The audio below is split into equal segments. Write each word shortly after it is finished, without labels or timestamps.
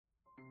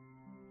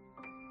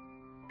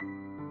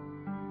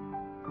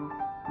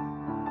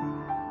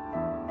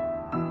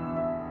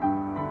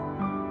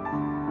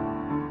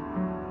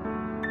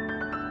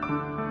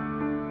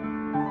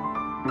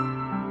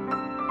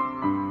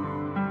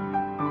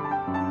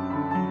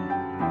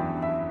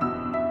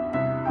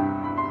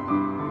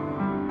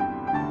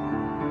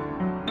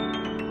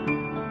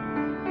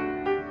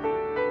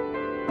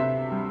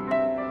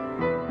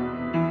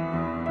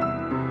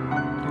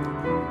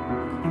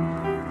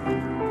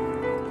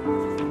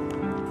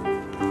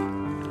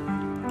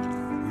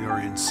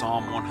in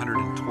Psalm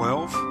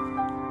 112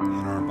 in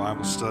our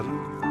Bible study.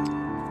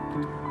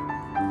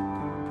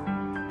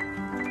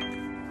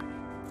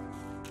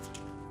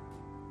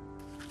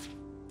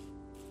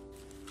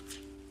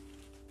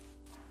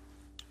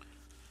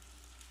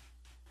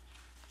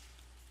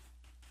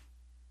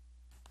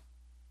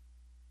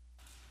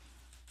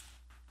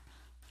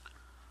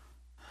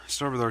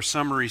 Start with our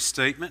summary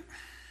statement.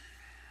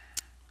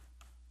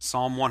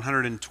 Psalm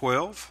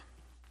 112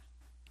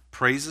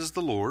 praises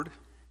the Lord.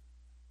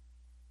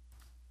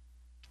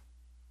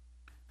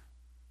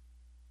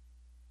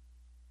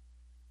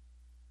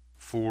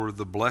 For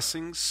the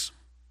blessings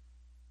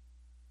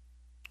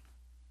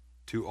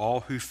to all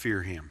who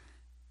fear Him.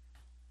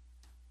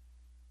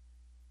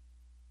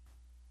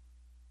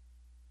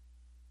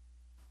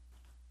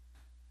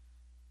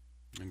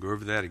 And go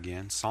over that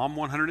again. Psalm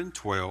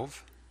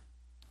 112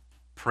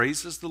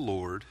 praises the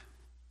Lord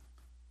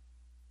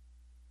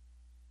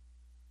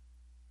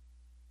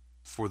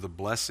for the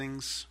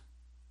blessings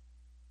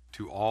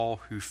to all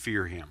who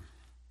fear Him.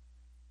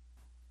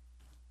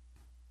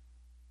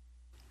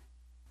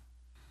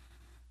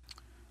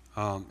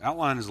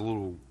 Outline is a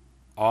little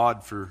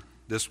odd for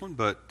this one,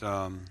 but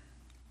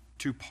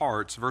two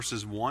parts.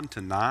 Verses 1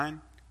 to 9,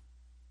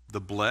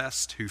 the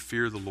blessed who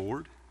fear the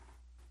Lord.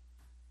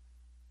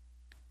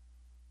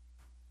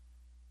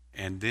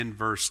 And then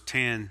verse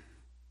 10,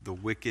 the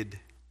wicked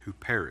who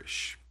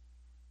perish.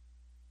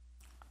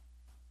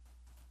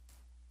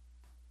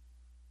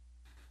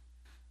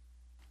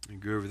 Let me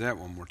go over that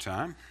one more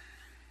time.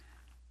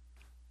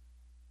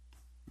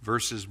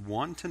 Verses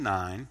 1 to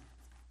 9,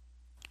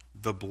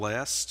 the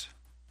blessed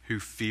who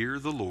fear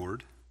the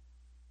Lord.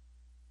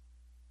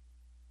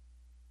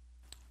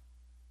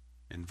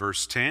 In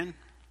verse 10,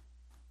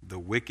 the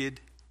wicked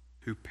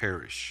who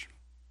perish.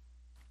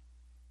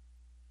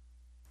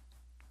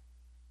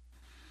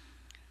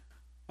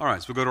 All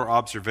right, so we'll go to our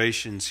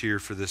observations here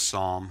for this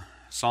psalm.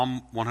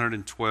 Psalm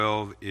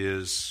 112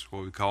 is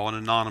what we call an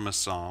anonymous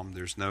psalm.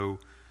 There's no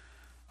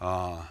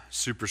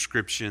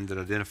superscription that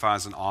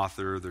identifies an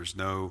author. There's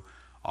no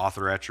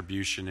author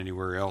attribution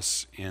anywhere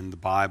else in the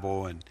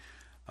Bible, and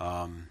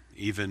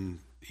even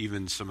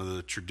some of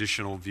the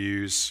traditional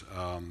views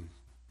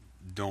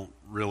don't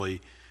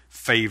really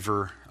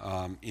favor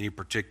any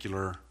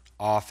particular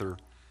author.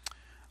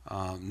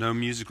 No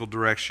musical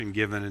direction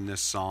given in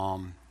this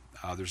psalm.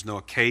 There's no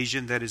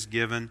occasion that is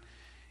given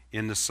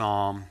in the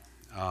psalm,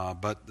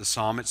 but the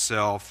psalm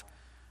itself,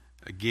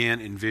 again,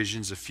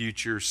 envisions a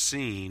future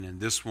scene, and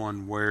this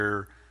one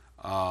where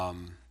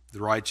the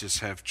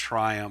righteous have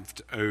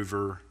triumphed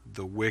over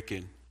the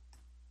wicked.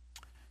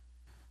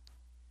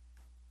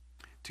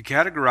 To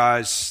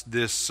categorize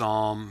this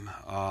psalm,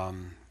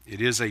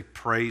 it is a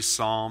praise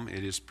psalm.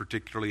 It is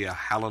particularly a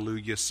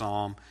hallelujah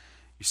psalm.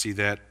 You see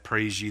that,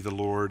 praise ye the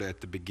Lord,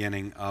 at the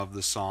beginning of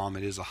the psalm.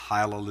 It is a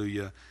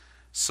hallelujah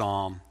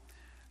psalm.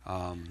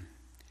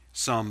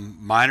 Some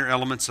minor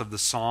elements of the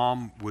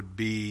psalm would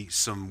be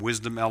some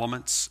wisdom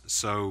elements.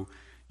 So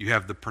you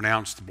have the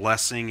pronounced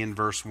blessing in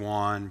verse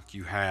 1.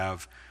 You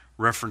have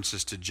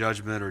references to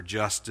judgment or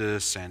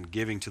justice and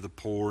giving to the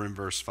poor in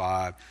verse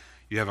 5.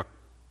 You have a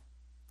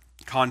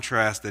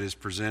contrast that is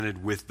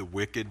presented with the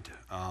wicked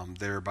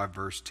there by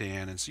verse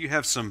 10. And so you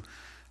have some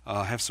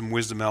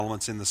wisdom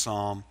elements in the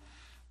psalm.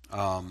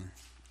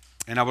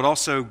 And I would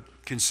also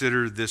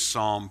consider this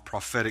psalm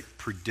prophetic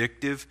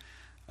predictive.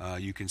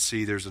 You can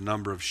see there's a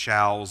number of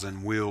shalls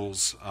and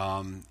wills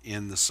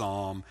in the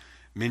psalm.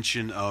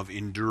 Mention of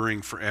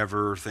enduring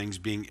forever, things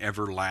being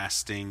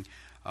everlasting.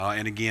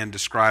 And again,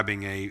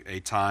 describing a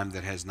time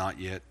that has not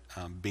yet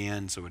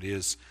been. So it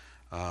is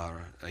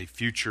a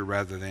future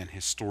rather than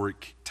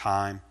historic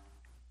time.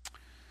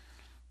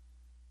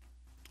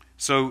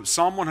 So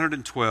Psalm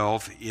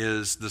 112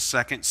 is the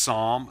second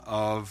psalm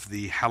of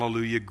the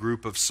Hallelujah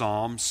group of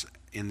psalms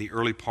in the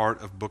early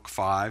part of Book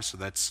 5. So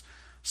that's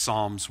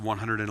Psalms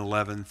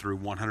 111 through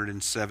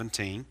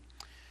 117.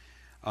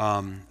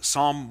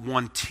 Psalm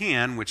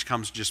 110, which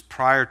comes just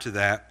prior to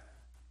that,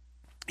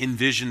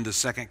 envisioned the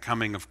second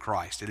coming of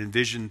Christ. It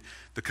envisioned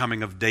the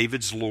coming of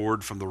David's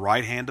Lord from the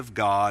right hand of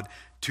God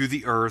to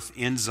the earth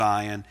in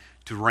Zion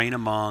to reign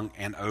among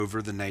and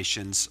over the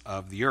nations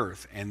of the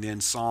earth. And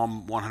then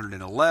Psalm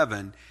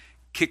 111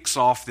 kicks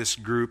off this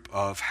group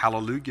of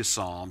hallelujah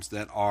psalms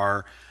that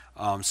are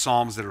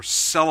psalms that are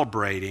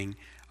celebrating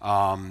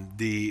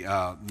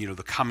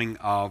the coming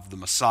of the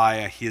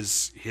Messiah,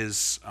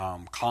 his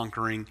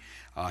conquering,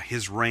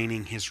 his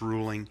reigning, his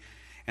ruling.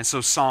 And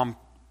so Psalm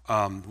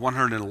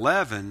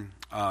 111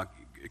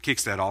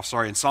 kicks that off.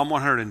 And Psalm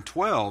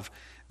 112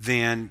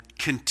 then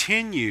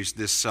continues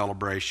this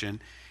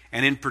celebration,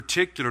 and in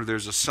particular,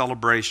 there's a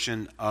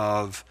celebration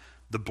of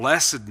the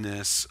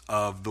blessedness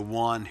of the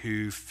one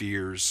who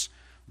fears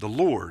the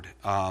Lord,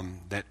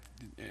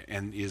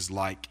 and is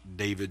like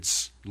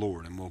David's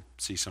Lord, and we'll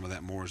see some of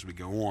that more as we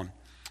go on.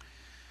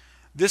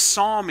 This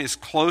psalm is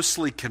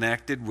closely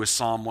connected with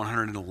Psalm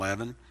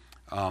 111.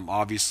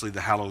 Obviously,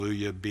 the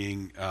hallelujah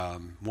being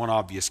one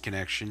obvious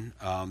connection.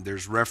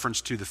 There's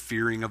reference to the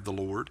fearing of the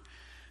Lord.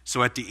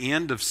 So at the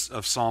end of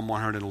Psalm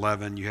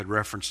 111, you had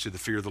reference to the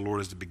fear of the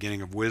Lord as the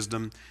beginning of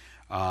wisdom.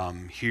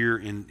 Here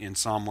in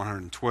Psalm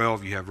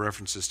 112, you have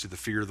references to the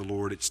fear of the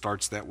Lord. It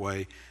starts that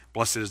way.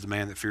 Blessed is the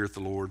man that feareth the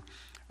Lord.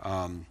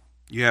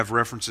 You have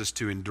references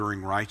to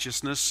enduring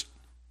righteousness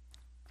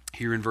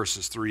here in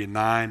verses 3 and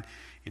 9.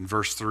 In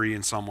verse 3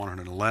 in Psalm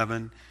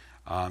 111,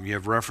 you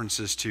have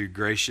references to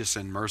gracious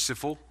and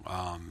merciful.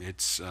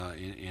 It's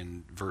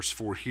in verse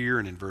 4 here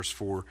and in verse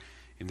 4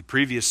 in the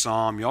previous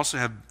psalm. You also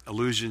have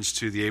allusions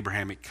to the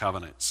Abrahamic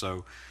covenant.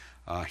 So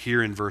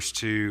here in verse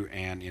 2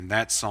 and in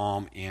that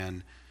psalm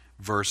in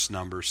verse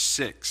number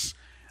 6.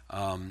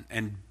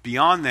 And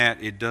beyond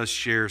that, it does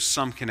share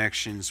some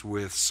connections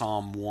with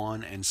Psalm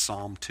 1 and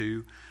Psalm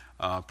 2.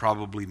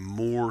 Probably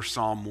more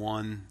Psalm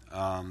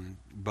 1,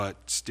 but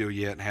still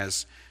yet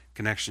has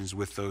connections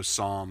with those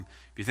psalms.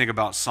 If you think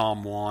about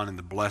Psalm 1 and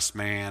the blessed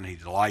man, he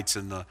delights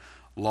in the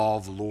law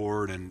of the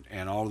Lord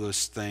and all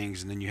those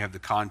things, and then you have the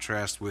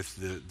contrast with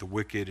the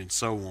wicked and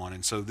so on.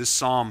 And so this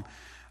psalm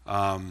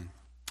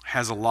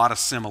has a lot of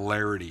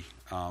similarity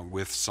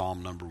with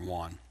Psalm number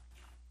 1.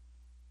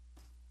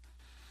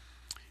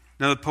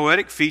 Now, the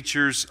poetic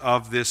features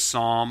of this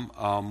psalm,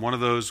 one of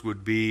those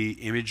would be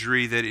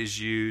imagery that is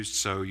used.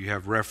 So you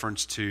have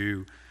reference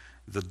to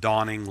the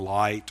dawning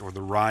light or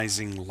the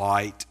rising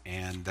light,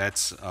 and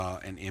that's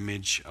an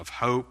image of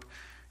hope.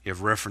 You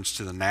have reference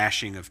to the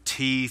gnashing of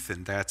teeth,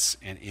 and that's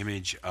an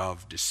image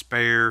of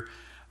despair.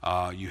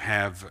 You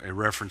have a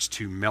reference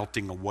to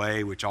melting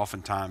away, which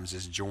oftentimes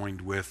is joined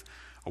with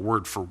a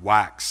word for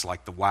wax,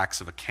 like the wax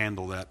of a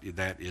candle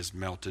that is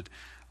melted.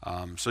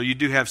 So you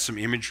do have some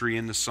imagery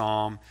in the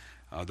psalm.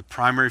 The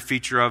primary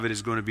feature of it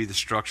is going to be the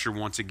structure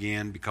once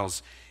again,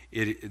 because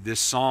this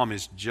psalm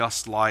is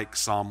just like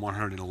Psalm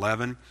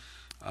 111.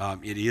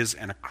 It is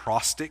an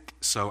acrostic.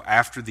 So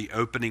after the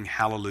opening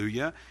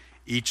hallelujah,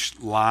 each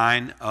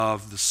line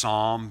of the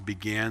psalm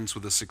begins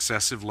with a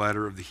successive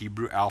letter of the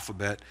Hebrew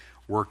alphabet,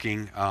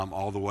 working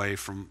all the way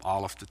from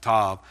Aleph to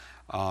Tav,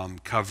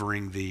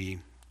 covering the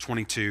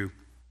 22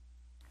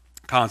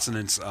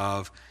 consonants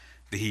of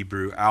the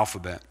Hebrew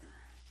alphabet.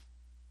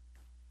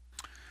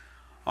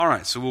 All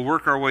right, so we'll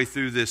work our way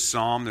through this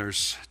psalm.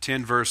 There's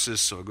 10 verses,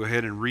 so I'll go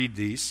ahead and read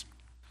these.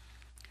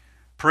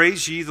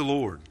 Praise ye the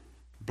Lord.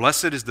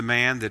 Blessed is the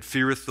man that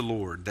feareth the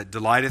Lord, that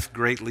delighteth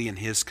greatly in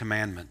his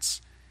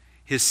commandments.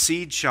 His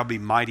seed shall be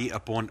mighty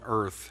upon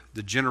earth.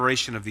 The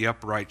generation of the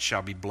upright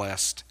shall be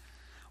blessed.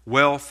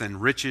 Wealth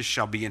and riches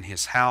shall be in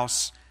his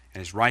house,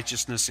 and his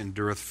righteousness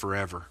endureth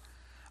forever.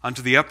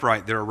 Unto the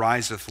upright there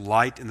ariseth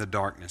light in the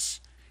darkness.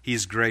 He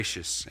is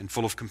gracious and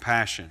full of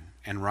compassion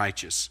and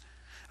righteous.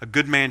 A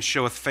good man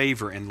showeth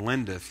favor and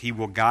lendeth. He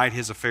will guide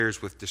his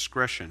affairs with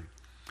discretion.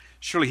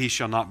 Surely he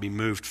shall not be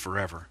moved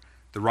forever.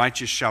 The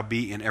righteous shall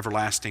be in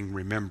everlasting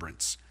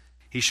remembrance.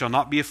 He shall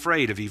not be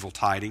afraid of evil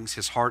tidings.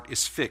 His heart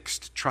is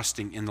fixed,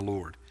 trusting in the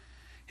Lord.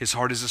 His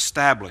heart is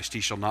established. He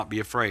shall not be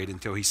afraid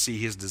until he see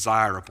his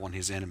desire upon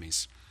his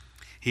enemies.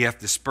 He hath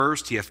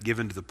dispersed, he hath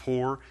given to the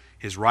poor.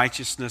 His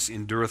righteousness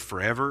endureth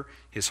forever.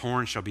 His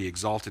horn shall be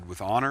exalted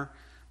with honor.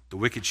 The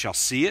wicked shall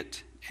see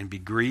it and be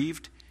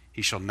grieved.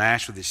 He shall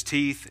gnash with his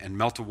teeth and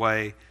melt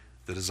away.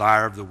 The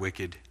desire of the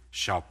wicked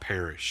shall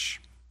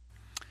perish.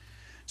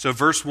 So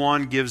verse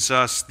 1 gives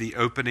us the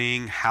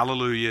opening,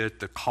 hallelujah,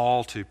 the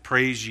call to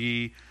praise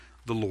ye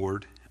the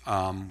Lord.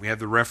 We have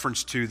the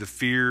reference to the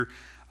fear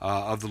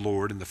of the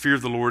Lord. And the fear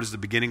of the Lord is the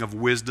beginning of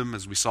wisdom,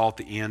 as we saw at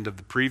the end of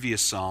the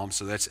previous psalm.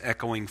 So that's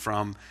echoing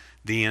from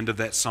the end of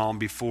that psalm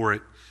before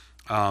it.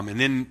 And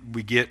then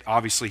we get,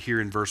 obviously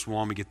here in verse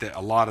 1, we get a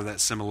lot of that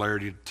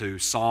similarity to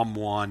Psalm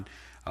 1.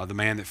 The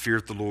man that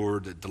feareth the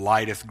Lord, that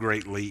delighteth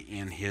greatly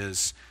in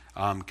his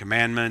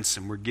commandments.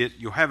 And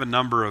you'll have a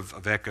number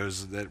of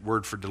echoes. That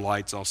word for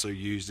delight's also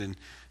used in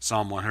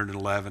Psalm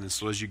 111. And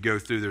so as you go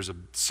through, there's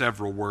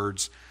several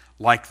words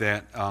like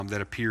that that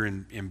appear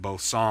in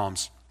both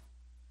psalms.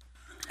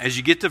 As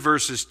you get to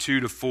verses 2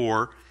 to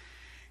 4,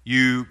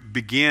 you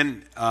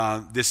begin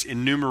this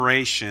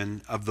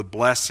enumeration of the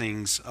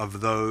blessings of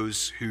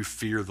those who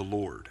fear the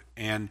Lord.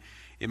 And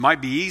it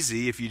might be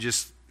easy if you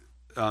just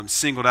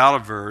singled out a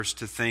verse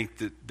to think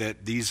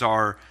that these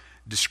are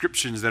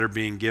descriptions that are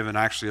being given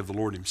actually of the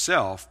Lord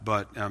himself,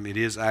 but it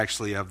is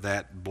actually of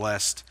that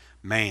blessed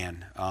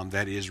man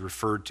that is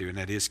referred to, and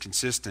that is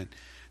consistent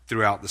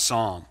throughout the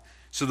psalm.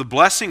 So the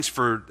blessings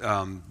for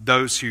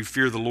those who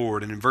fear the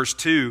Lord, and in verse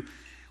 2,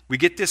 we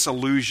get this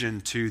allusion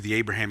to the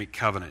Abrahamic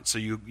covenant. So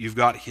you've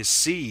got his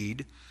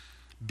seed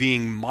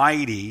being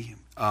mighty,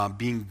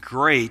 being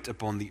great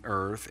upon the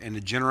earth, and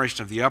the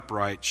generation of the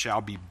upright shall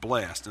be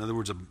blessed. In other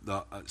words, it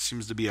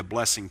seems to be a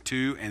blessing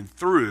to and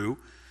through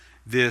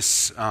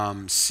this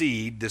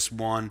seed, this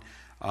one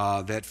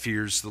that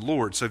fears the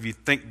Lord. So if you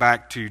think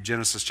back to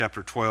Genesis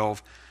chapter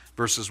 12,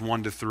 verses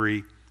 1 to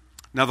 3,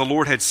 Now the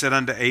Lord had said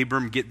unto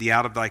Abram, Get thee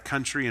out of thy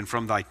country, and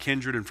from thy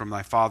kindred, and from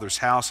thy father's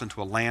house,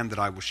 into a land that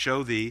I will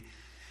show thee.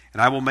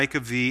 And I will make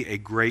of thee a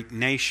great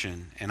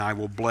nation, and I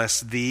will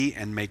bless thee,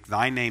 and make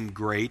thy name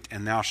great,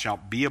 and thou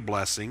shalt be a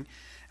blessing.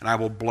 and I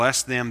will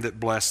bless them that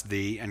bless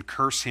thee, and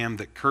curse him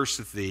that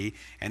curseth thee,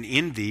 and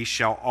in thee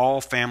shall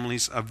all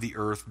families of the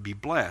earth be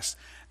blessed.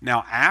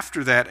 Now,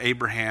 after that,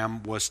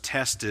 Abraham was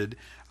tested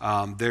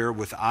there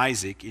with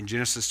Isaac. In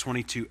Genesis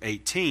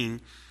 22:18,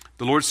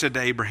 the Lord said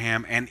to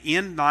Abraham, and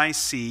in thy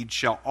seed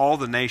shall all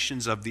the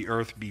nations of the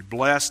earth be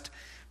blessed,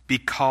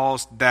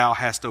 because thou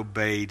hast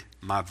obeyed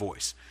my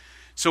voice.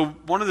 So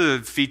one of the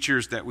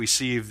features that we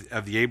see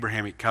of the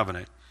Abrahamic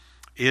covenant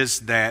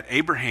is that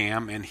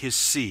Abraham and his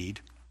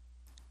seed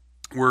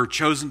were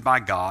chosen by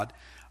God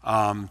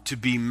to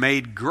be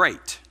made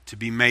great, to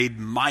be made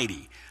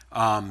mighty,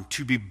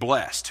 to be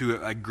blessed,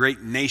 to a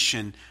great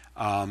nation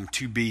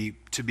to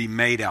be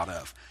made out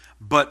of.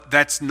 But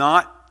that's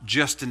not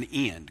just an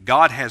end.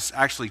 God has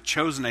actually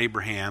chosen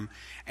Abraham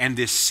and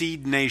this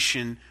seed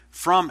nation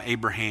from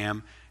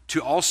Abraham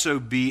to also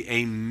be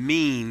a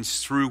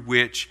means through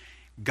which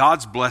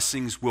God's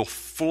blessings will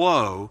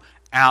flow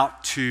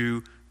out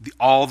to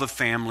all the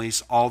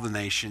families, all the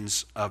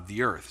nations of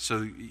the earth.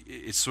 So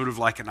it's sort of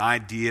like an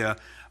idea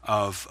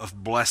of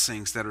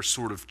blessings that are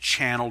sort of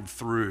channeled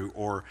through,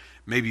 or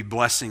maybe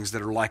blessings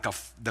that are like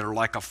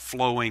a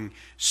flowing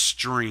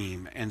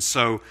stream. And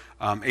so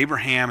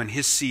Abraham and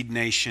his seed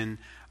nation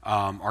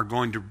are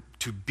going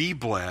to be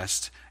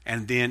blessed,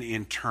 and then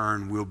in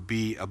turn will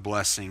be a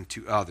blessing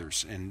to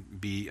others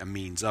and be a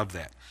means of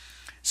that.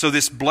 So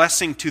this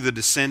blessing to the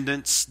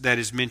descendants that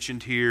is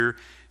mentioned here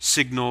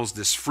signals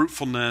this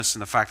fruitfulness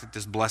and the fact that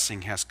this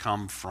blessing has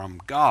come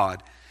from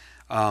God.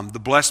 The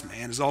blessed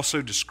man is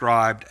also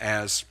described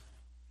as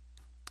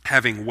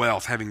having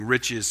wealth, having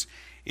riches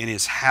in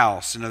his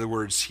house. In other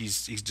words,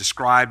 he's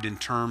described in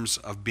terms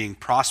of being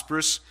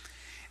prosperous,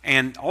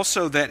 and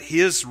also that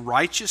his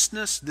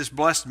righteousness, this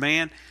blessed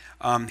man,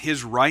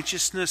 his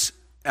righteousness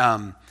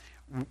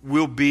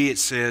will be, it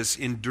says,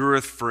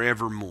 endureth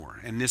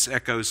forevermore. And this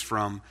echoes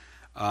from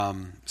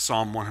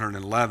Psalm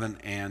 111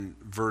 and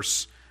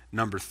verse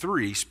number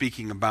 3,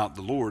 speaking about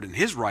the Lord and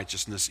his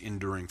righteousness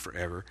enduring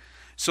forever.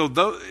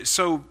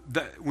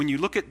 When you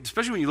look at,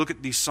 especially when you look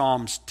at these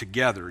psalms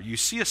together, you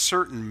see a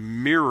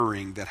certain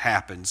mirroring that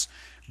happens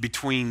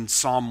between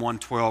Psalm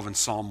 112 and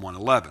Psalm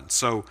 111.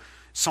 So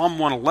Psalm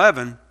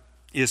 111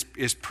 is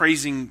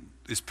praising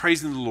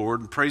the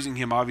Lord and praising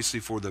him obviously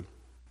for the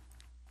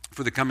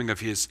coming of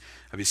his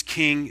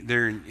king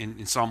there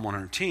in Psalm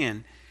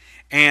 110.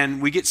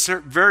 And we get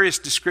various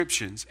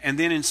descriptions. And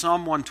then in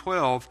Psalm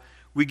 112,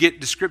 we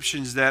get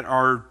descriptions that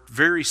are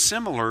very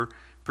similar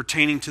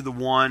pertaining to the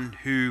one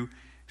who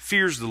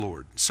fears the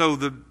Lord. So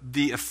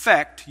the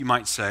effect, you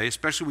might say,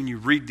 especially when you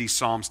read these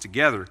psalms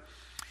together,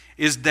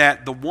 is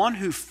that the one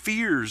who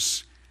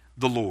fears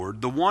the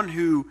Lord, the one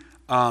who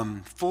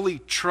fully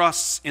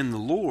trusts in the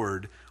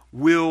Lord,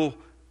 will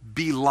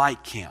be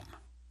like him,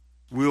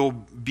 will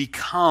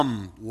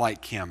become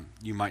like him,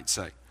 you might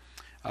say.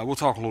 We'll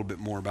talk a little bit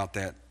more about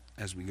that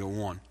as we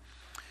go on.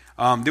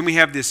 Then we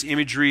have this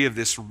imagery of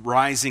this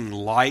rising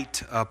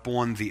light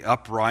upon the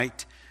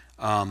upright.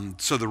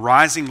 So the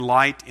rising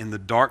light in the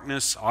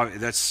darkness,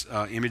 that's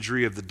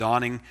imagery of the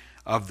dawning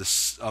of the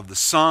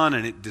sun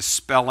and it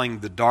dispelling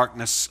the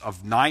darkness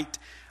of night.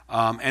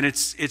 And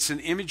it's an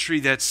imagery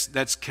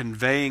that's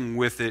conveying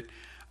with it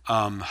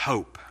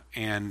hope.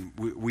 And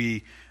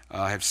we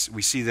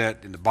see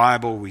that in the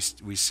Bible.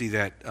 We see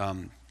that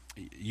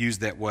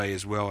used that way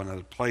as well in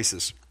other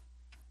places.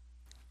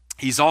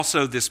 He's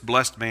also, this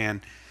blessed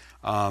man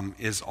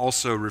is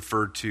also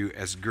referred to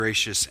as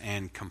gracious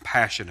and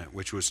compassionate,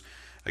 which was,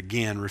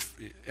 again,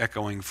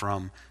 echoing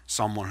from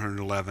Psalm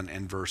 111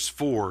 and verse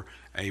 4,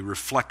 a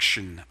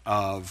reflection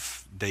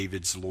of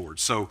David's Lord.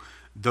 So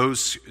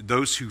those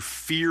who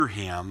fear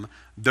him,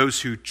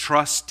 those who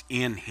trust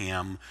in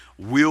him,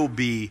 will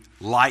be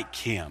like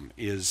him,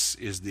 is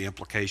the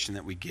implication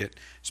that we get,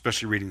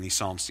 especially reading these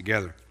Psalms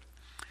together.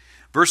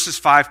 Verses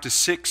 5 to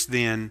 6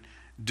 then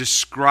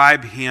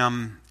describe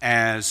him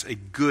as a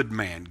good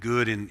man,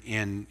 good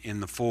in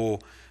the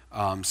full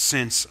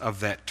sense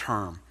of that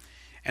term.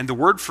 And the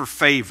word for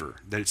favor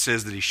that it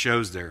says that he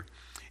shows there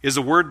is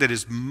a word that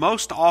is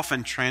most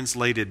often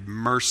translated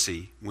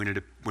mercy when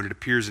it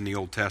appears in the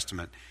Old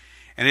Testament.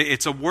 And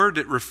it's a word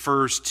that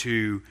refers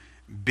to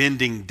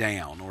bending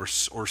down or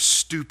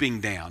stooping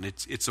down.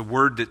 It's a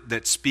word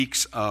that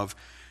speaks of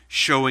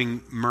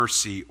showing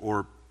mercy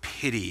or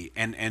pity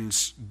and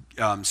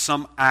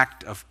some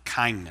act of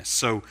kindness.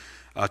 So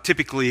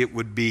typically it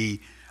would be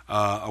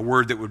a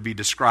word that would be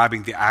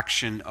describing the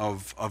action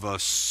of a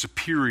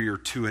superior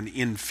to an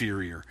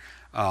inferior.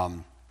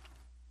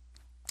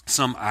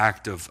 Some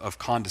act of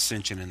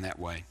condescension in that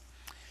way.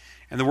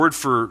 And the word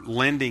for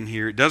lending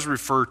here, it does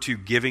refer to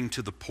giving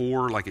to the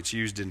poor, like it's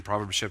used in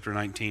Proverbs chapter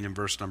 19 and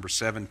verse number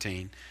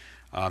 17.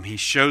 He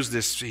shows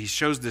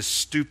this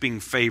stooping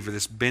favor,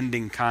 this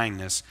bending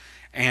kindness,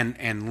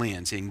 and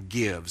lends and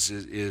gives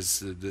is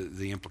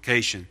the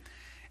implication,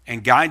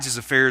 and guides his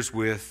affairs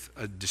with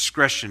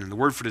discretion. And the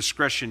word for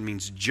discretion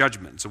means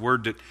judgment. It's a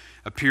word that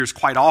appears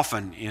quite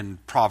often in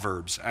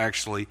Proverbs,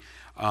 actually,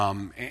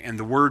 and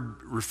the word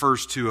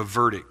refers to a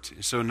verdict.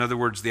 So in other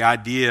words, the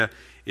idea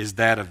is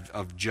that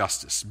of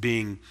justice,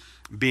 being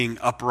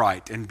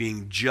upright and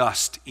being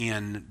just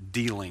in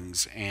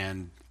dealings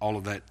and all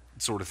of that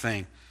sort of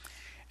thing.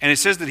 And it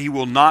says that he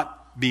will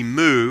not be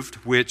moved,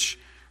 which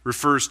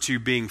refers to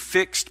being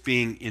fixed,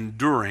 being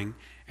enduring,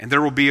 and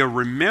there will be a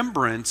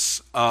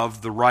remembrance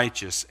of the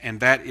righteous, and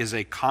that is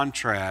a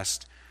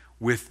contrast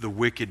with the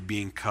wicked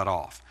being cut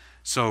off.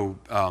 So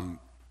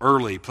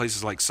early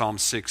places like Psalm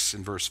 6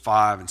 and verse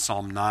 5 and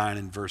Psalm 9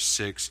 and verse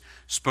 6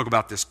 spoke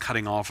about this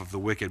cutting off of the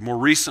wicked. More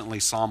recently,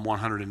 Psalm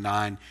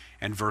 109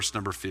 and verse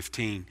number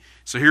 15.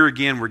 So here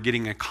again, we're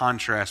getting a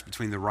contrast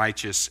between the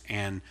righteous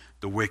and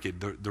the wicked.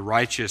 The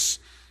righteous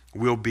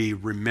will be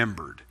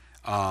remembered.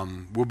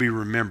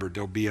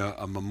 There'll be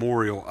a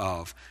memorial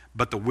of,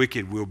 but the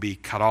wicked will be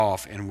cut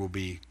off and will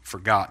be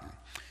forgotten.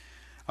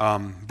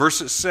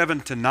 Verses 7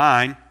 to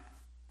 9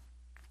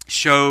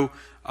 show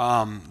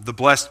the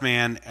blessed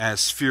man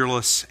as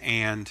fearless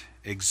and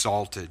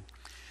exalted.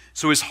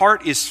 So his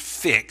heart is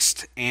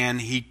fixed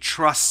and he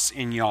trusts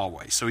in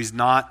Yahweh. So he's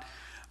not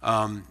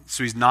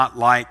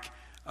like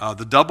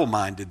the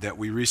double-minded that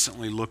we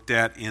recently looked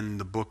at in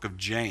the book of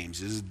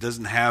James. It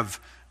doesn't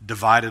have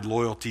divided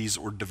loyalties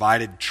or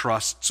divided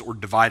trusts or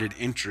divided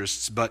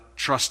interests, but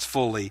trust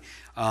fully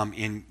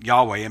in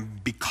Yahweh.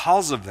 And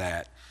because of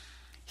that,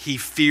 he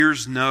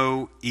fears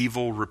no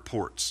evil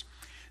reports.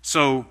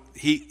 So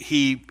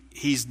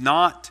he's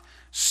not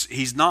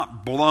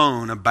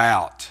blown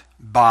about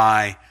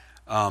by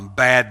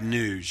bad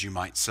news, you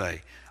might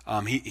say.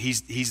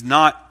 He's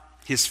not.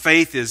 His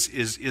faith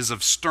is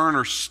of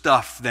sterner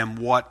stuff than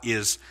what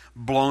is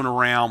blown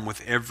around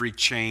with every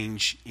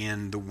change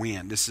in the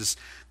wind. This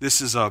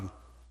is a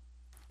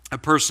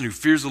person who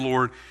fears the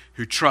Lord,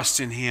 who trusts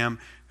in Him,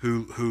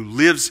 who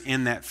lives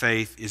in that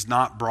faith, is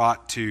not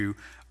brought to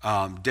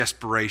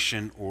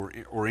desperation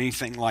or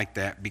anything like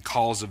that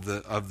because of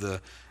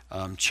the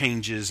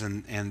changes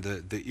and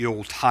the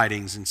ill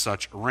tidings and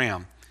such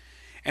around.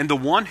 And the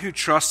one who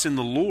trusts in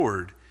the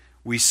Lord,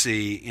 we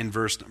see in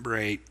verse number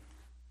 8,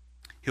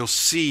 he'll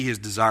see his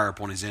desire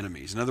upon his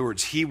enemies. In other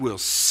words, he will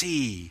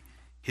see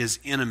his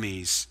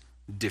enemies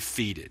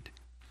defeated.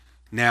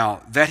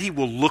 Now, that he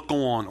will look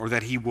on or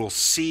that he will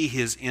see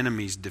his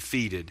enemies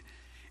defeated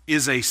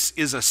is a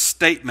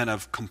statement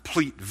of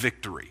complete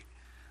victory.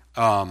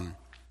 And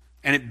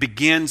it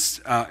begins,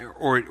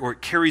 or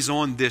it carries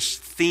on this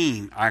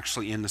theme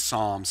actually in the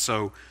Psalms.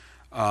 So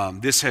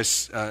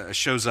this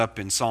shows up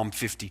in Psalm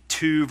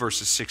 52,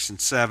 verses 6 and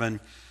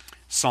 7,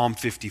 Psalm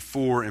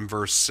 54 and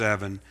verse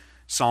 7,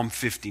 Psalm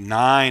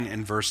 59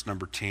 and verse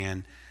number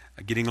 10.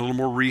 Getting a little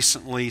more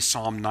recently,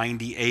 Psalm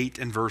 98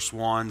 and verse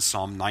 1,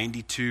 Psalm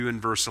 92 and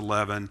verse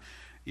 11,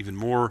 even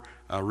more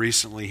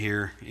recently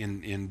here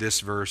in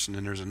this verse, and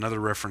then there's another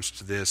reference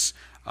to this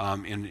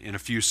in a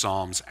few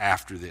Psalms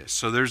after this.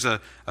 So there's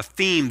a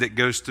theme that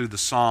goes through the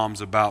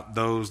Psalms about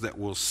those that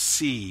will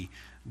see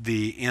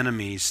the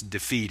enemies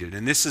defeated.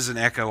 And this is an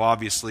echo,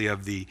 obviously,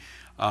 of the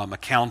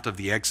account of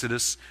the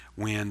Exodus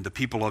when the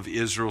people of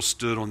Israel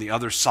stood on the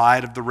other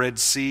side of the Red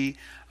Sea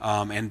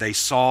and they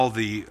saw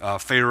the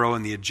Pharaoh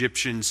and the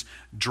Egyptians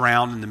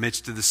drown in the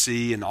midst of the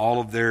sea and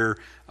all of their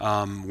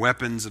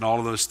weapons and all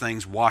of those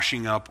things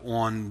washing up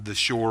on the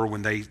shore.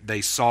 When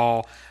they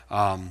saw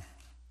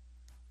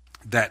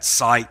that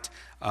sight,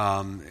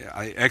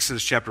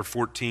 Exodus chapter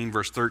 14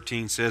 verse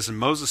 13 says, "And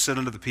Moses said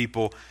unto the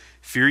people,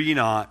 Fear ye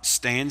not,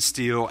 stand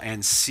still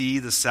and see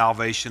the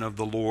salvation of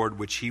the Lord,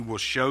 which he will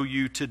show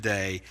you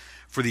today.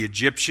 For the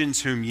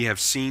Egyptians whom ye have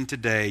seen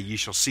today, ye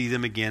shall see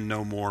them again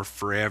no more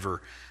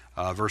forever."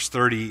 Verse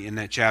 30 in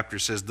that chapter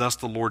says, "Thus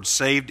the Lord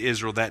saved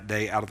Israel that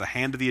day out of the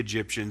hand of the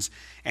Egyptians,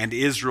 and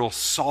Israel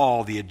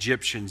saw the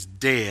Egyptians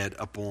dead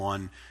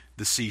upon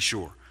the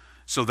seashore."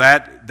 So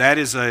that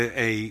is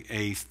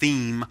a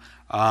theme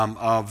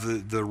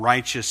of the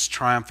righteous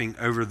triumphing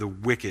over the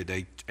wicked,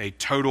 a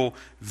total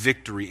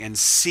victory, and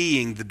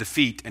seeing the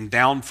defeat and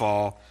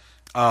downfall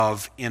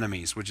of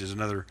enemies, which is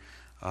another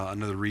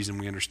reason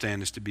we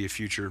understand this to be a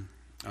future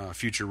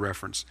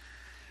reference.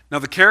 Now,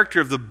 the character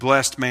of the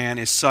blessed man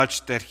is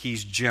such that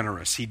he's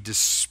generous. He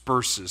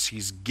disperses.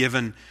 He's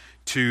given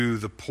to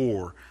the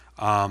poor.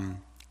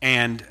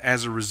 And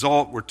as a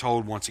result, we're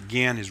told once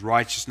again, his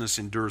righteousness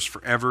endures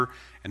forever.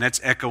 And that's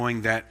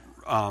echoing that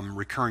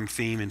recurring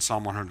theme in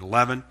Psalm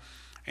 111.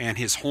 And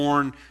his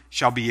horn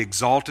shall be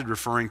exalted,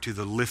 referring to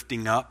the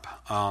lifting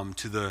up,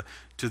 to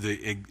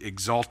the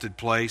exalted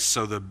place.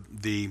 So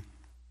the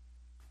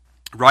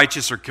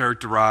righteous are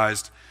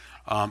characterized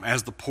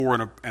as the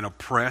poor and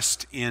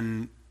oppressed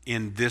in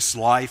this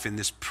life, in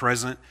this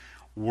present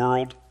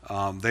world.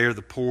 They are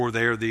the poor,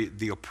 they are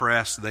the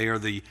oppressed, they are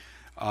the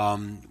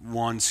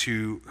ones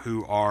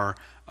who are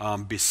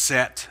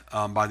beset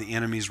by the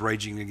enemies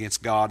raging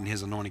against God and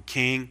his anointed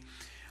king.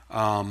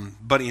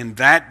 But in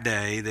that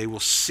day, they will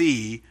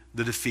see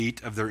the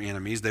defeat of their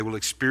enemies. They will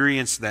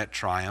experience that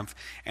triumph,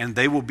 and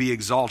they will be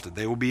exalted.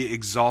 They will be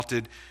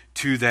exalted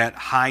to that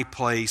high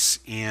place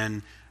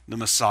in the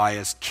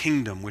Messiah's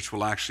kingdom, which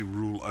will actually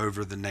rule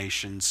over the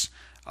nations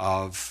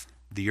of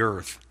the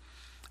earth.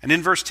 And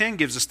then verse 10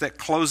 gives us that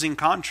closing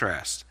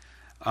contrast.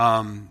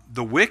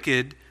 The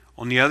wicked,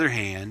 on the other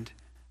hand,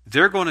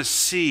 they're going to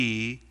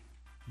see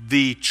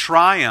the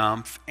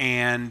triumph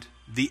and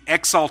the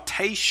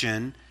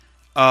exaltation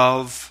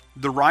of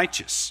the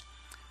righteous.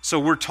 So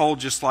we're told,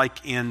 just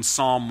like in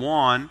Psalm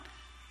 1,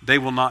 they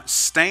will not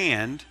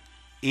stand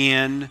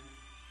in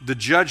the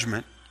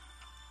judgment,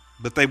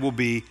 but they will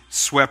be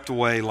swept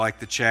away like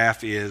the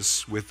chaff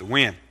is with the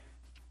wind.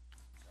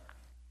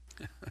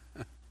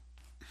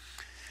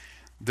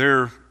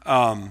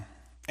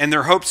 And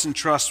their hopes and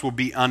trusts will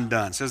be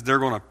undone. It says they're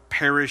going to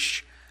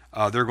perish,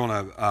 they're going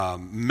to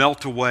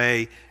melt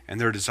away, and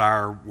their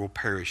desire will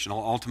perish. And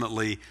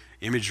ultimately,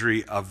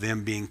 imagery of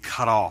them being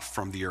cut off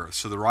from the earth.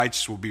 So the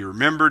righteous will be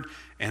remembered,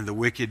 and the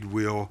wicked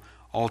will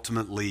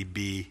ultimately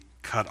be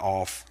cut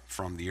off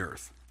from the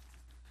earth.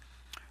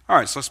 All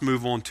right, so let's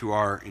move on to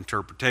our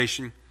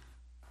interpretation.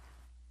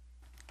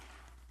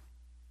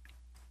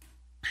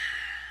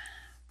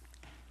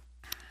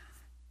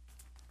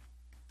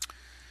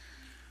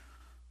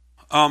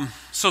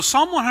 So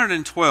Psalm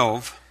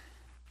 112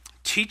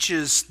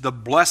 teaches the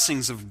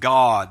blessings of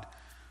God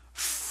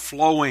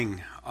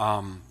flowing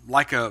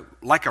like a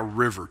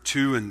river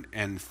to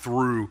and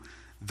through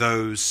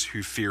those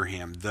who fear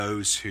Him,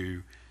 those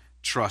who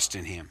trust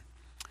in Him.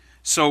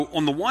 So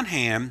on the one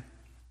hand,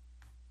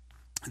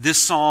 this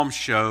psalm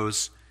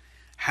shows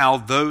how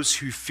those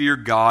who fear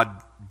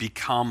God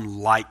become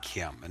like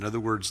Him. In other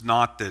words,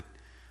 not that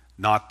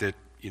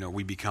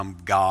we become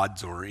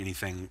gods or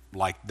anything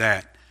like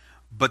that,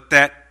 but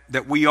that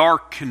we are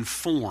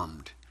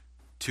conformed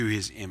to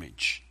His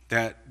image,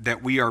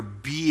 that we are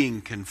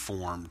being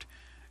conformed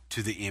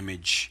to the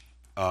image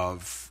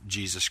of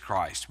Jesus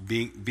Christ,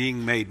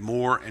 being made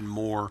more and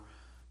more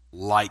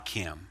like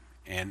Him,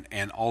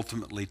 and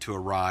ultimately to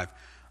arrive,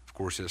 of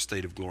course, at a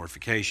state of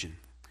glorification.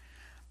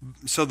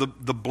 So the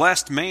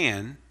blessed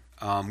man,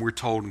 we're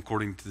told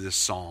according to this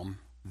psalm,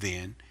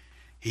 then,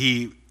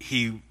 he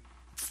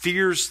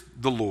fears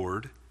the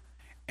Lord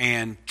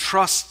and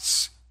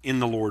trusts in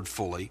the Lord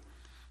fully,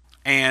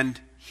 and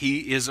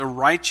he is a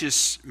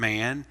righteous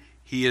man,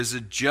 he is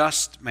a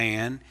just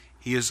man,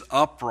 he is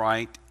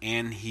upright,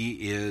 and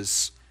he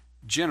is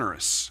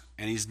generous.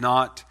 And he's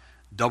not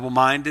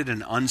double-minded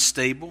and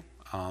unstable,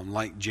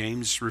 like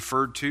James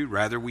referred to.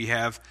 Rather, we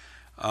have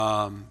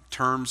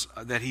terms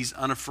that he's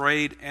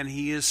unafraid and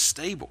he is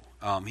stable.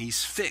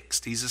 He's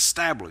fixed, he's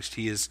established,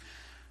 he is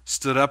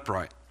stood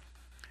upright.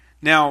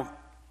 Now,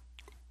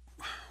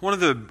 one of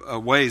the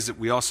ways that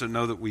we also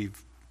know that we're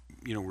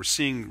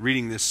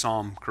reading this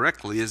psalm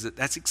correctly is that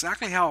that's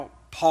exactly how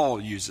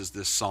Paul uses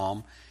this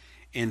psalm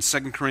in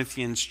 2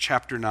 Corinthians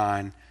chapter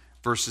 9,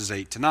 verses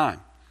 8 to 9.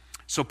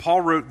 So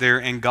Paul wrote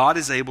there, "And God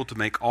is able to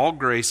make all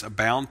grace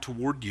abound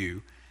toward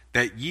you,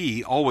 that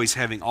ye, always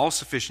having all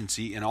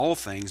sufficiency in all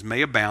things,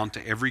 may abound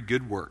to every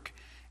good work.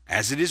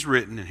 As it is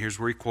written," and here's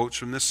where he quotes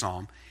from this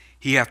psalm,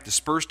 "He hath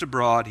dispersed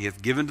abroad, he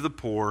hath given to the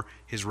poor,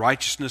 his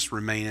righteousness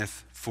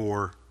remaineth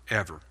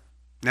forever."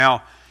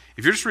 Now,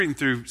 if you're just reading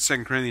through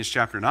 2 Corinthians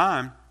chapter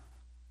 9,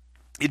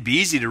 it'd be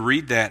easy to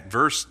read that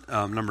verse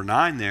number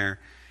 9 there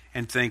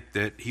and think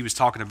that he was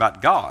talking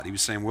about God. He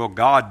was saying, well,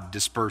 God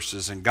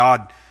disperses and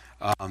God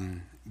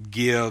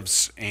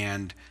gives,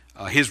 and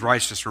his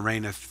righteousness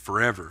remaineth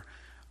forever.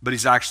 But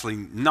he's actually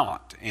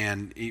not.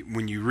 And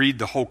when you read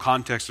the whole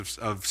context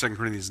of 2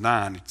 Corinthians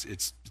 9,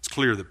 it's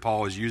clear that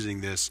Paul is using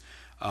this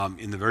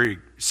in the very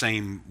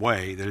same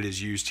way that it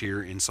is used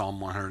here in Psalm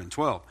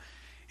 112.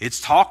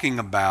 It's talking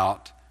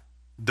about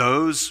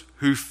those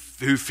who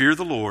fear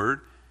the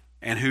Lord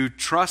and who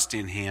trust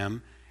in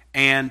Him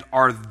and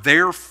are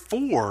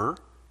therefore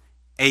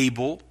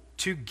able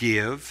to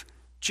give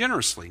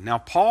generously. Now,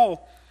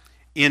 Paul,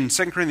 in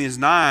 2 Corinthians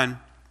 9,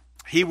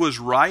 he was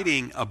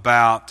writing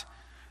about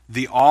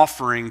the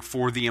offering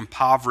for the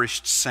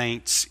impoverished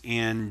saints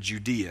in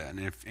Judea.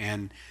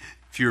 And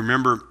if you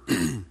remember,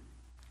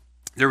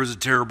 there was a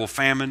terrible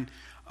famine.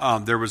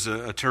 There was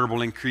a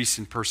terrible increase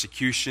in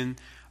persecution.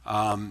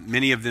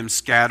 Many of them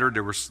scattered.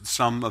 There were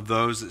some of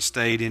those that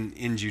stayed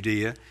in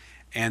Judea.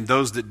 And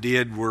those that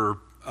did were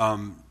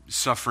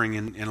suffering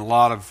in a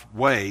lot of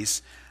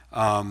ways.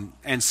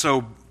 And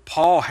so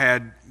Paul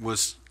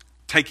was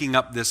taking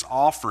up this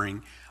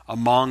offering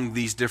among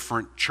these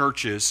different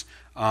churches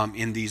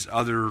in these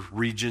other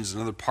regions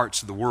and other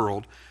parts of the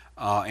world.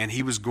 And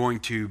he was going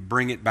to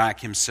bring it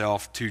back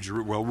himself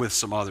with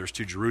some others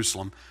to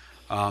Jerusalem.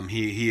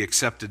 He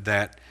accepted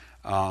that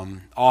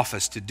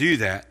office to do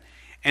that.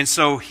 And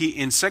so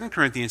in 2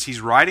 Corinthians, he's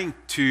writing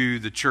to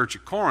the church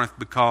at Corinth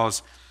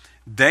because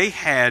they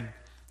had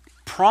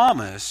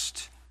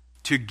promised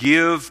to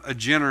give a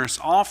generous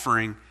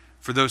offering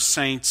for those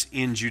saints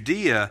in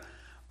Judea,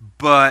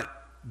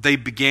 but they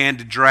began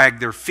to drag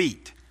their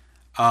feet.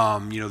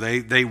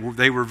 They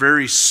were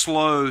very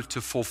slow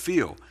to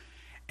fulfill.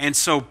 And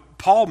so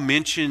Paul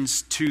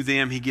mentions to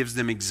them, he gives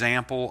them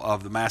example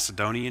of the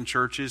Macedonian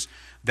churches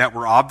that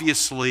were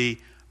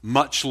obviously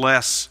much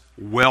less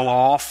well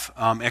off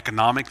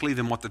economically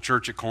than what the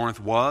church at Corinth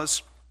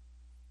was,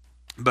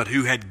 but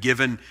who had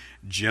given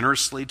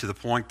generously to the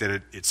point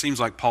that it seems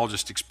like Paul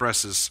just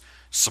expresses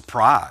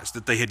surprised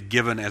that they had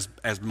given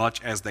as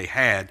much as they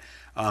had,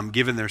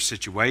 given their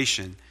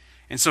situation.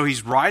 And so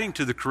he's writing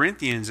to the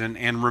Corinthians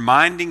and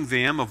reminding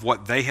them of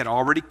what they had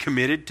already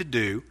committed to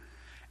do,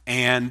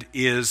 and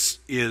is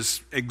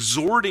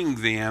exhorting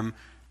them,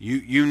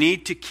 you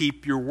need to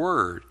keep your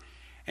word.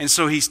 And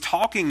so he's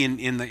talking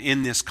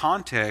in this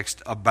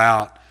context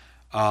about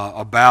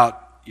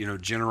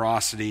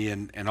generosity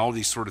and all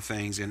these sort of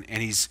things, and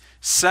he's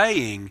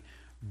saying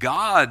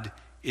God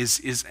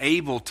is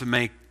able to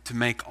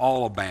make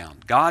all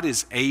abound. God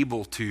is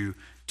able to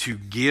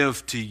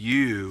give to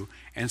you,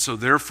 and so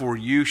therefore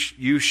you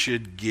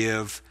should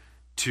give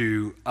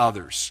to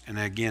others. And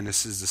again,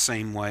 this is the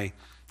same way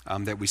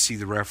that we see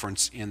the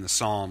reference in the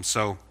Psalm.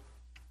 So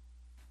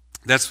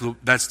that's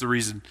the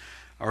reason,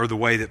 or the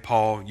way that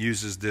Paul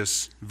uses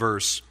this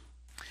verse.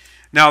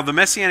 Now, the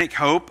messianic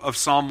hope of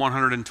Psalm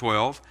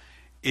 112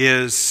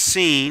 is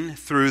seen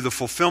through the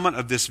fulfillment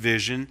of this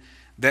vision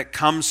that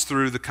comes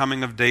through the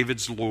coming of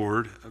David's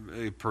Lord,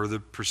 per the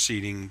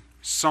preceding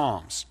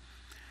Psalms.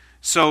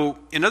 So,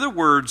 in other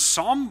words,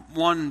 Psalm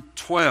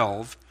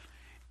 112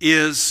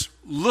 is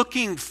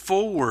looking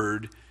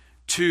forward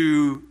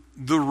to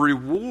the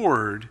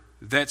reward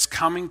that's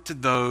coming to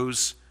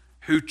those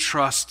who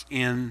trust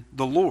in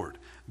the Lord,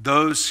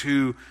 those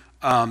who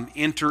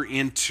enter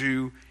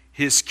into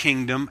His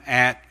kingdom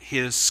at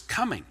His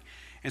coming.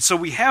 And so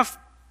we have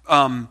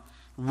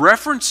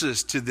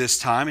references to this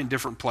time in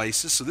different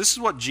places. So this is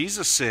what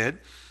Jesus said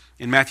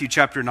in Matthew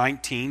chapter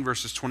 19,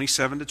 verses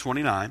 27 to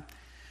 29.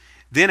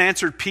 Then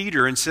answered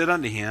Peter and said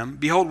unto him,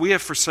 Behold, we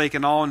have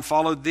forsaken all and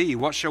followed thee.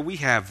 What shall we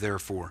have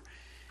therefore?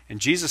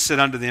 And Jesus said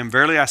unto them,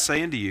 Verily I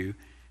say unto you,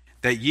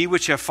 that ye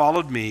which have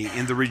followed me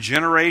in the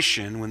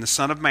regeneration, when the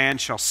Son of Man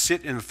shall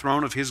sit in the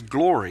throne of his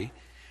glory,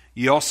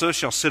 ye also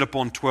shall sit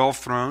upon 12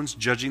 thrones,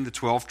 judging the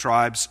 12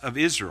 tribes of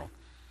Israel.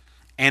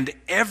 And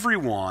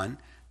everyone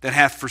that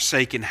hath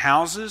forsaken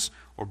houses,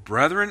 or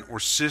brethren, or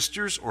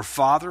sisters, or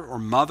father, or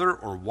mother,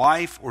 or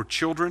wife, or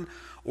children,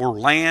 or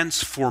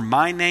lands, for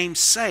my name's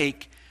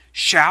sake,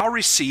 shall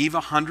receive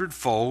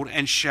 100-fold,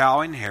 and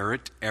shall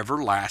inherit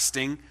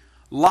everlasting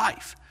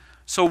life.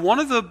 So one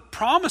of the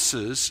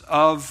promises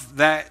of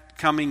that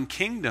coming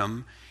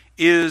kingdom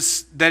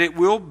is that it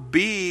will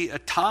be a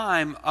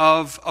time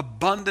of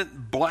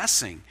abundant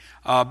blessing,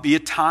 be a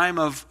time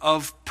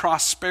of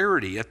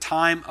prosperity, a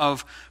time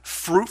of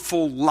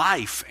fruitful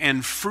life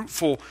and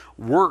fruitful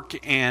work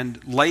and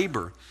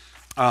labor.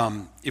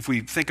 If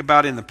we think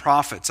about in the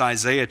prophets,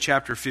 Isaiah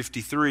chapter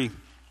 53,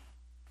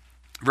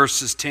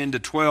 verses 10 to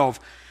 12,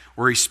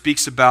 where he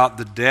speaks about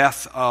the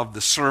death of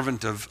the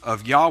servant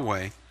of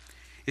Yahweh,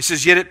 it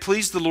says, Yet it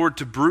pleased the Lord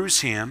to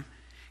bruise him.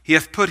 He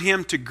hath put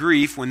him to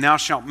grief when thou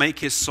shalt make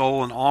his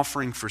soul an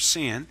offering for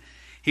sin.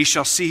 He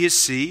shall see his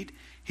seed.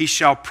 He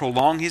shall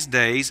prolong his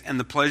days, and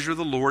the pleasure of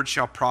the Lord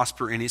shall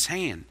prosper in his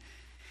hand.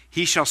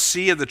 He shall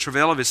see of the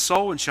travail of his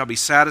soul, and shall be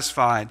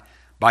satisfied.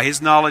 By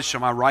his knowledge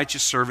shall my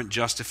righteous servant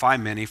justify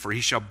many, for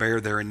he shall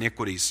bear their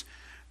iniquities.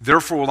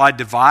 Therefore will I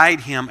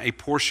divide him a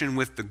portion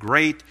with the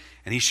great,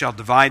 and he shall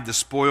divide the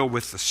spoil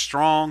with the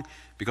strong,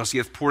 because he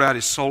hath poured out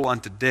his soul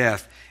unto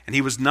death. And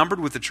he was numbered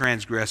with the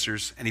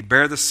transgressors, and he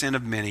bare the sin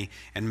of many,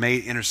 and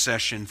made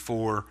intercession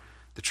for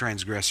the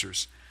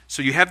transgressors.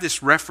 So you have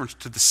this reference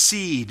to the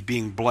seed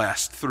being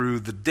blessed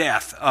through the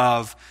death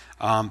of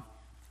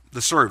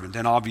the servant,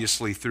 and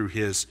obviously through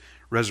his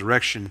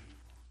resurrection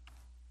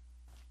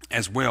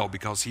as well,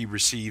 because he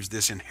receives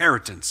this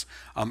inheritance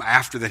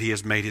after that he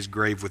has made his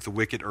grave with the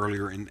wicked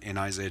earlier in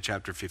Isaiah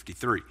chapter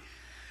 53.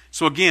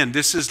 So again,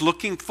 this is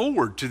looking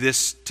forward to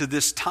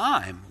this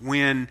time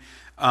when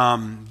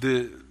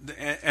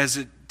as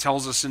it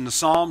tells us in the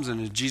Psalms,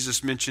 and as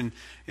Jesus mentioned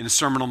in the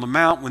Sermon on the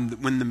Mount,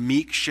 when the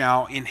meek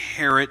shall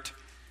inherit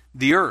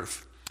the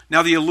earth.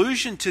 Now, the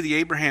allusion to the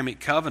Abrahamic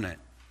covenant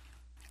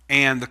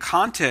and the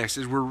context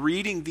as we're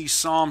reading these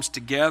Psalms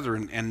together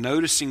and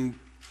noticing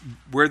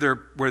where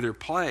they're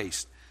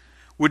placed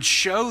would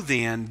show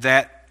then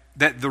that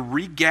the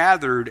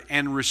regathered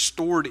and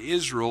restored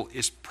Israel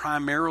is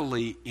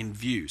primarily in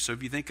view. So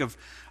if you think of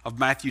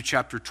Matthew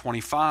chapter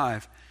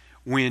 25,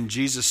 when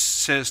Jesus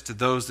says to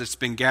those that's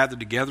been gathered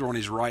together on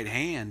his right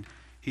hand,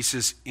 he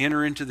says,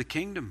 enter into the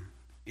kingdom.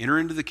 Enter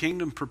into the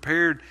kingdom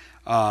prepared,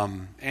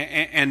 and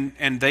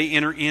they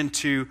enter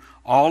into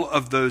all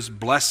of those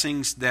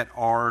blessings that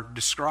are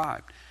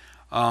described.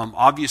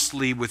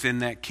 Obviously, within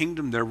that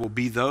kingdom, there will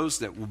be those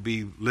that will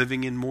be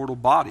living in mortal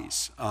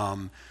bodies.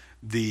 Life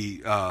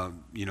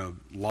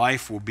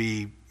will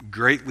be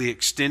greatly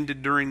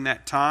extended during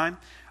that time.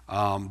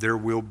 There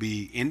will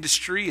be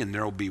industry, and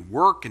there will be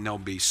work, and there will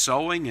be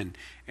sowing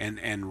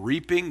and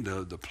reaping,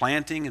 the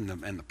planting and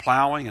the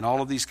plowing, and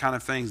all of these kind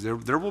of things.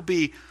 There will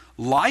be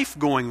life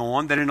going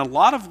on that in a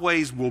lot of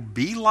ways will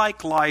be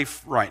like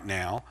life right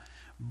now,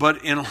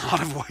 but in a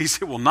lot of ways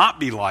it will not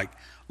be like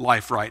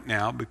life right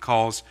now,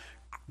 because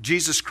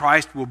Jesus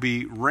Christ will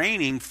be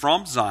reigning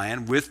from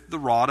Zion with the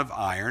rod of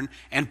iron,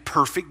 and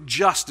perfect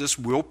justice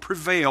will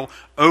prevail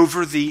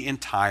over the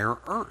entire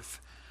earth.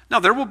 Now,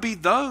 there will be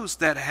those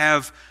that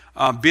have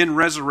been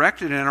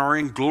resurrected and are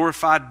in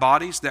glorified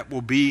bodies that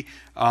will be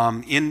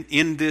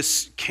in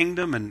this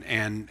kingdom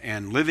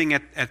and living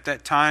at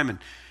that time.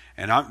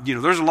 And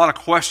there's a lot of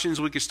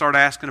questions we could start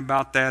asking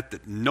about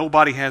that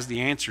nobody has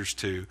the answers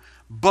to.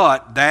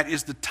 But that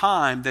is the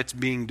time that's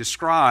being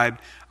described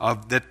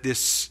of that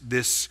this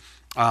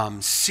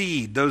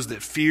seed, those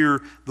that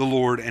fear the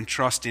Lord and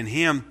trust in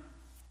Him,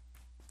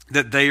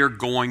 that they are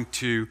going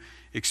to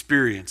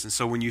experience. And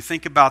so when you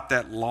think about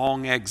that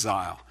long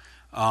exile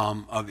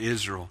of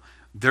Israel,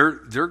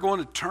 they're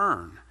going to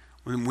turn.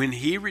 When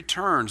He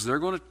returns, they're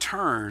going to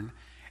turn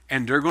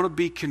and they're going to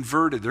be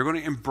converted. They're going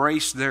to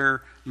embrace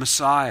their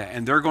Messiah,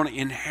 and they're going to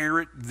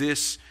inherit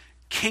this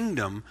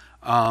kingdom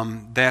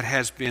that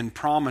has been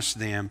promised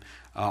them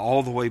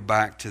all the way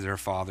back to their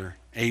father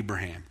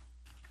Abraham.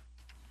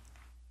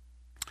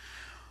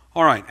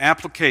 All right,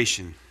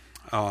 application.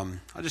 I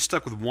just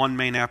stuck with one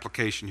main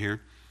application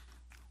here.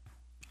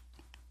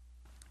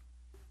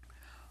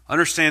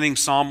 Understanding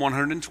Psalm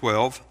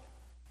 112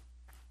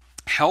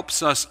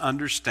 helps us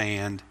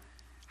understand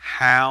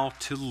how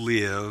to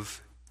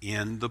live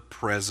in the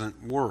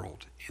present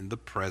world, in the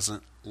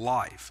present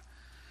life.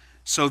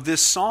 So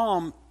this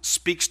psalm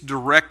speaks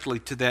directly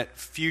to that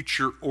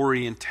future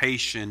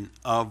orientation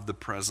of the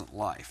present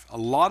life. A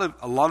lot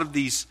of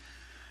these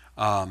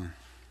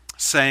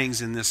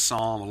sayings in this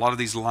psalm, a lot of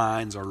these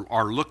lines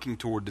are looking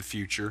toward the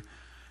future,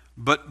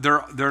 but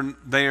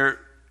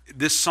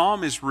this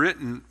psalm is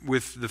written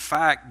with the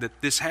fact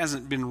that this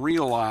hasn't been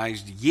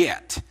realized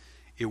yet.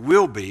 It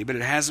will be, but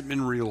it hasn't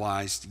been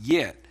realized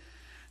yet.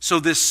 So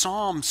this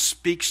psalm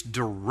speaks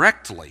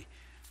directly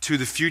to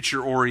the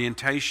future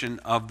orientation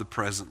of the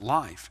present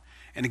life.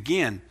 And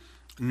again,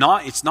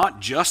 it's not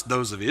just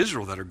those of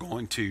Israel that are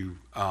going to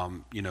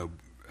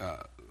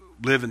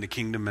live in the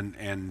kingdom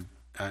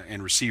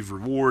and receive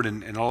reward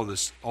and all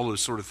those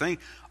sort of things.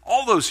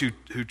 All those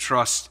who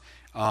trust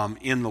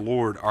in the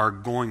Lord are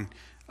going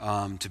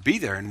to be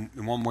there in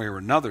one way or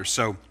another.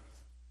 So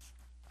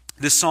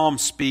this psalm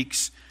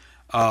speaks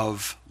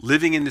of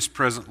living in this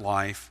present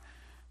life,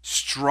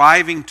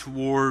 striving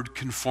toward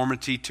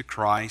conformity to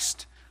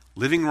Christ,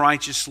 living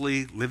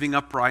righteously, living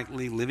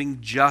uprightly, living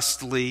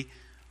justly,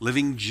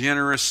 living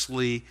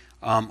generously,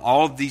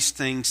 all of these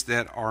things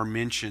that are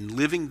mentioned,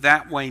 living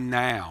that way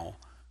now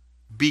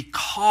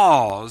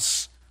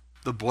because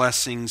the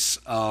blessings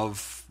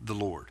of the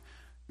Lord.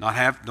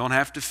 Don't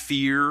have to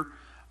fear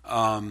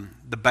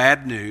the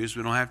bad news.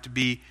 We don't have to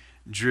be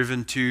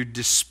driven to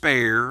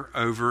despair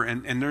over,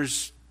 and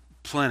there's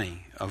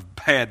plenty of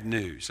bad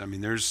news. I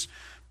mean, there's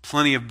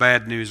plenty of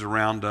bad news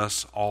around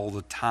us all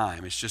the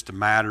time. It's just a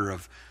matter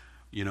of,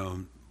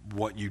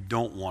 what you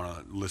don't want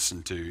to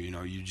listen to.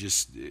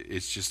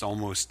 It's just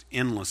almost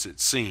endless, it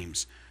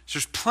seems. So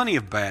there's plenty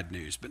of bad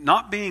news, but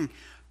not being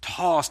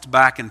tossed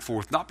back and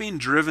forth, not being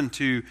driven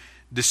to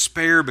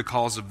despair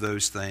because of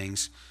those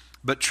things,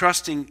 but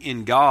trusting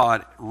in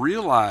God,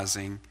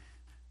 realizing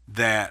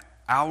that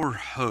our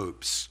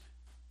hopes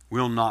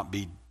will not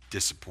be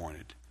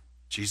disappointed.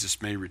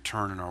 Jesus may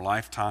return in our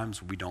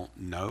lifetimes. We don't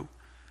know.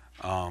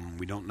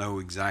 We don't know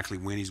exactly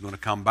when He's going to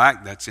come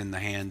back. That's in the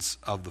hands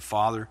of the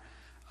Father.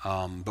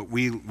 But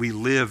we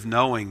live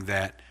knowing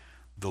that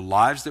the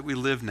lives that we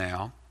live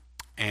now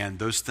and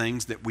those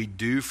things that we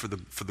do for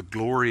the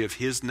glory of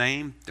His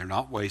name, they're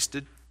not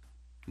wasted.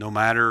 No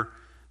matter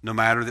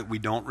that we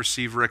don't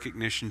receive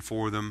recognition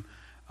for them,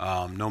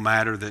 no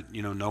matter that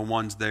no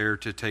one's there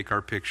to take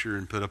our picture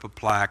and put up a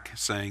plaque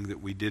saying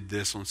that we did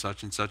this on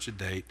such and such a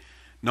date.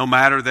 No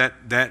matter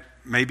that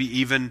maybe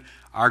even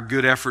our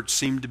good efforts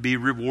seem to be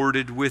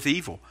rewarded with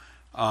evil.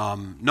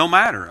 No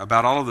matter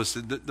about all of this,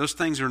 those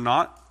things are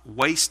not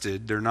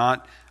wasted. They're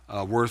not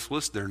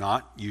worthless. They're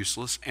not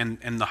useless.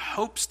 And the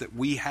hopes that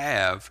we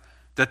have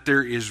that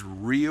there is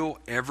real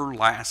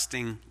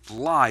everlasting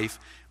life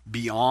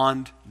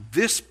beyond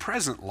this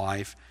present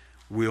life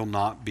will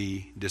not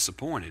be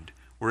disappointed.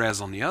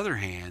 Whereas on the other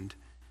hand,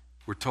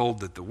 we're told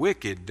that the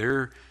wicked,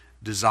 their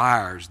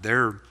desires,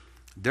 their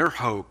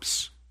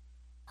hopes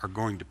are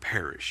going to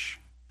perish.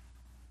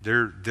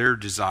 Their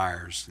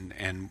desires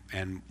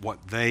and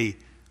what they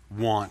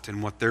want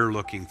and what they're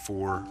looking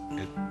for,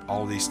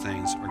 all these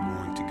things are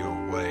going to go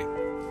away.